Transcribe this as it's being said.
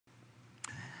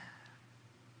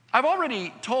I've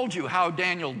already told you how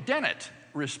Daniel Dennett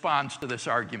responds to this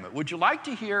argument. Would you like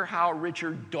to hear how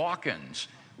Richard Dawkins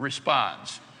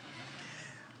responds?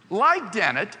 Like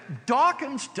Dennett,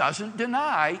 Dawkins doesn't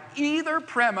deny either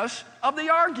premise of the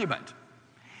argument.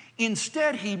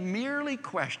 Instead, he merely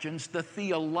questions the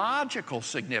theological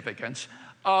significance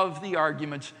of the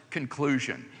argument's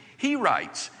conclusion. He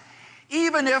writes,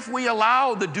 "Even if we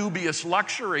allow the dubious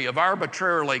luxury of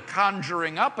arbitrarily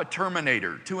conjuring up a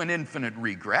terminator to an infinite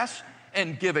regress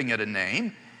and giving it a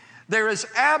name, there is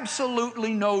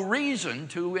absolutely no reason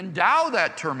to endow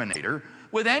that terminator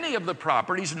with any of the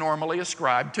properties normally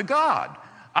ascribed to God: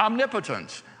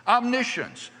 omnipotence,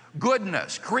 omniscience,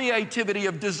 goodness, creativity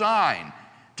of design,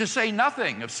 to say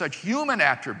nothing of such human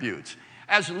attributes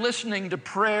as listening to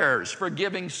prayers,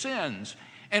 forgiving sins,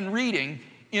 and reading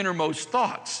innermost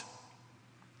thoughts."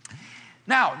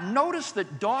 Now, notice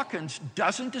that Dawkins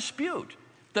doesn't dispute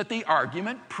that the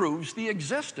argument proves the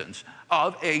existence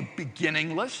of a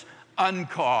beginningless,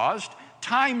 uncaused,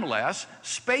 timeless,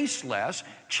 spaceless,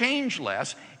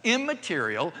 changeless,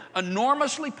 immaterial,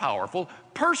 enormously powerful,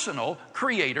 personal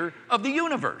creator of the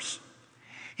universe.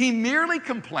 He merely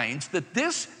complains that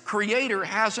this creator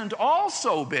hasn't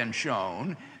also been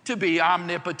shown to be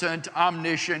omnipotent,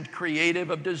 omniscient, creative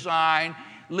of design,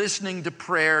 listening to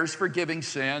prayers, forgiving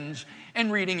sins,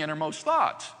 and reading innermost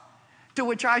thoughts. To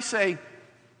which I say,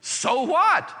 so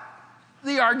what?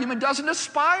 The argument doesn't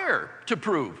aspire to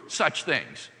prove such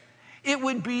things. It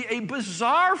would be a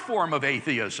bizarre form of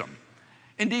atheism,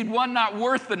 indeed one not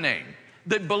worth the name,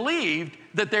 that believed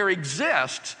that there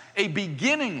exists a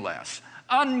beginningless,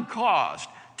 uncaused,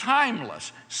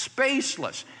 timeless,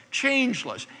 spaceless,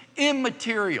 changeless,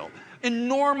 immaterial,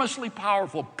 enormously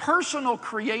powerful, personal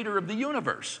creator of the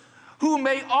universe, who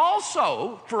may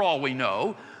also, for all we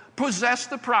know, possess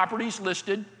the properties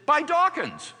listed by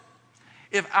Dawkins.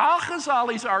 If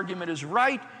Al-Ghazali's argument is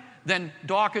right, then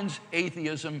Dawkins'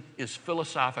 atheism is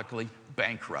philosophically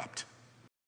bankrupt.